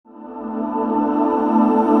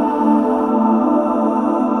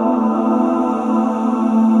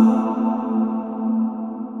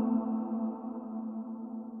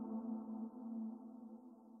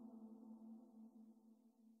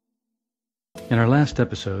In our last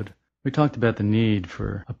episode, we talked about the need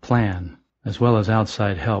for a plan, as well as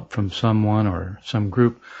outside help from someone or some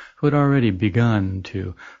group who had already begun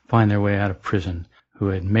to find their way out of prison, who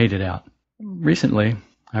had made it out. Recently,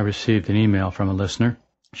 I received an email from a listener.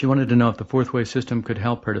 She wanted to know if the fourth way system could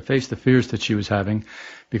help her to face the fears that she was having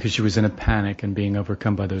because she was in a panic and being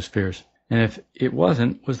overcome by those fears. And if it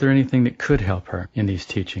wasn't, was there anything that could help her in these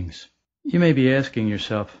teachings? You may be asking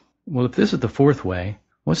yourself, well, if this is the fourth way,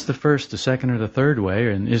 what's the first, the second, or the third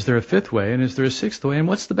way? And is there a fifth way? And is there a sixth way? And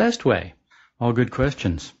what's the best way? All good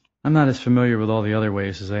questions. I'm not as familiar with all the other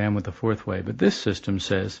ways as I am with the fourth way, but this system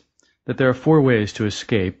says that there are 4 ways to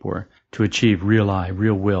escape or to achieve real I,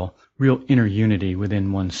 real will, real inner unity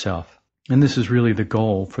within oneself. And this is really the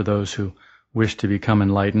goal for those who wish to become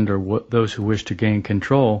enlightened or those who wish to gain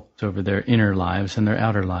control over their inner lives and their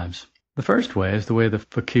outer lives. The first way is the way of the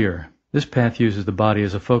fakir. This path uses the body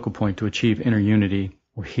as a focal point to achieve inner unity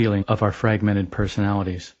or healing of our fragmented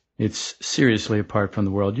personalities. It's seriously apart from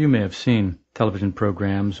the world. You may have seen television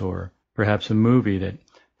programs or perhaps a movie that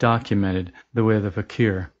documented the way of the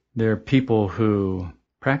fakir. There are people who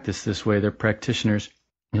practice this way. They're practitioners.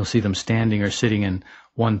 You'll see them standing or sitting in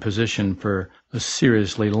one position for a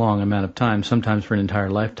seriously long amount of time, sometimes for an entire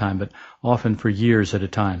lifetime, but often for years at a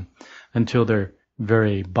time, until their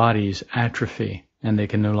very bodies atrophy and they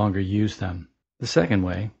can no longer use them. The second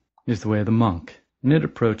way is the way of the monk, and it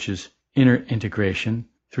approaches inner integration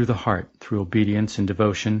through the heart, through obedience and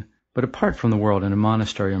devotion, but apart from the world in a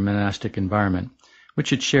monastery or monastic environment,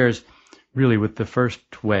 which it shares really with the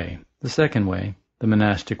first way. The second way, the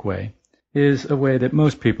monastic way, is a way that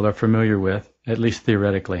most people are familiar with, at least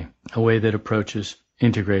theoretically, a way that approaches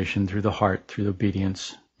integration through the heart, through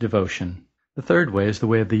obedience, devotion. The third way is the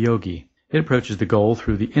way of the yogi. It approaches the goal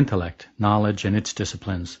through the intellect, knowledge, and its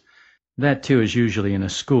disciplines. That, too, is usually in a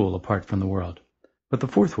school apart from the world. But the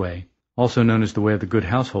fourth way, also known as the way of the good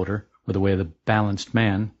householder, or the way of the balanced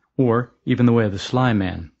man, or even the way of the sly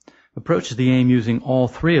man, approaches the aim using all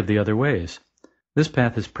 3 of the other ways. This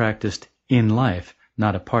path is practiced in life,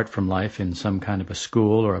 not apart from life in some kind of a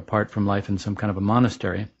school or apart from life in some kind of a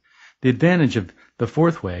monastery. The advantage of the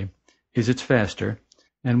fourth way is it's faster,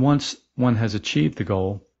 and once one has achieved the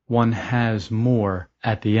goal, one has more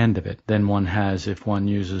at the end of it than one has if one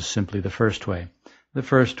uses simply the first way. The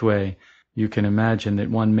first way, you can imagine that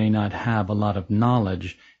one may not have a lot of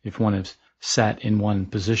knowledge if one has sat in one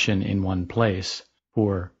position in one place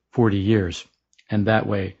for 40 years, and that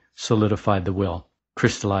way solidified the will,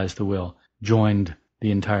 crystallized the will, joined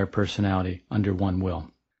the entire personality under one will.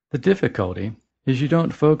 The difficulty is you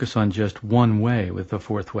don't focus on just one way with the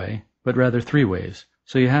fourth way, but rather 3 ways.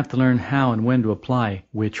 So you have to learn how and when to apply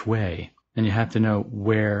which way, and you have to know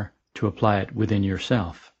where to apply it within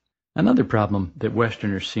yourself. Another problem that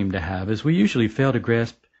Westerners seem to have is we usually fail to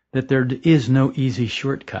grasp that there is no easy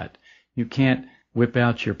shortcut. You can't whip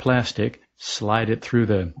out your plastic, slide it through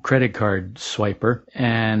the credit card swiper,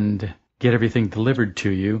 and get everything delivered to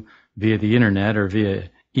you via the internet or via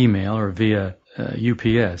email or via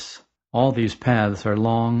UPS. All these paths are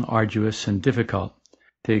long, arduous, and difficult,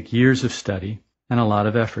 take years of study and a lot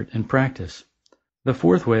of effort and practice. The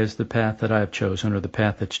fourth way is the path that I have chosen, or the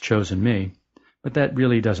path that's chosen me, but that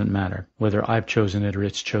really doesn't matter, whether I've chosen it or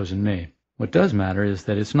it's chosen me. What does matter is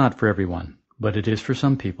that it's not for everyone, but it is for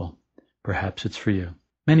some people. Perhaps it's for you.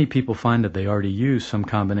 Many people find that they already use some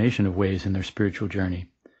combination of ways in their spiritual journey.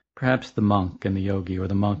 Perhaps the monk and the yogi, or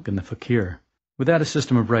the monk and the fakir. Without a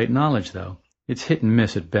system of right knowledge, though, it's hit and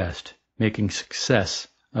miss at best, making success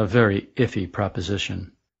a very iffy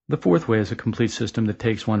proposition. The fourth way is a complete system that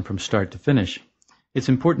takes one from start to finish. It's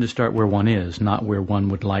important to start where one is, not where one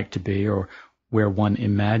would like to be or where one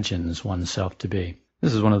imagines oneself to be.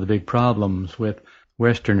 This is one of the big problems with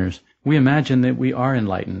Westerners. We imagine that we are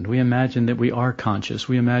enlightened. We imagine that we are conscious.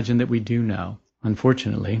 We imagine that we do know.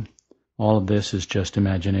 Unfortunately, all of this is just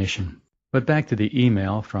imagination. But back to the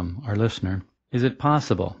email from our listener. Is it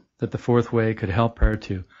possible that the fourth way could help her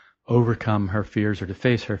to overcome her fears or to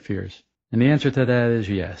face her fears? And the answer to that is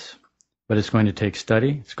yes. But it's going to take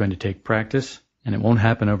study, it's going to take practice, and it won't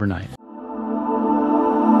happen overnight.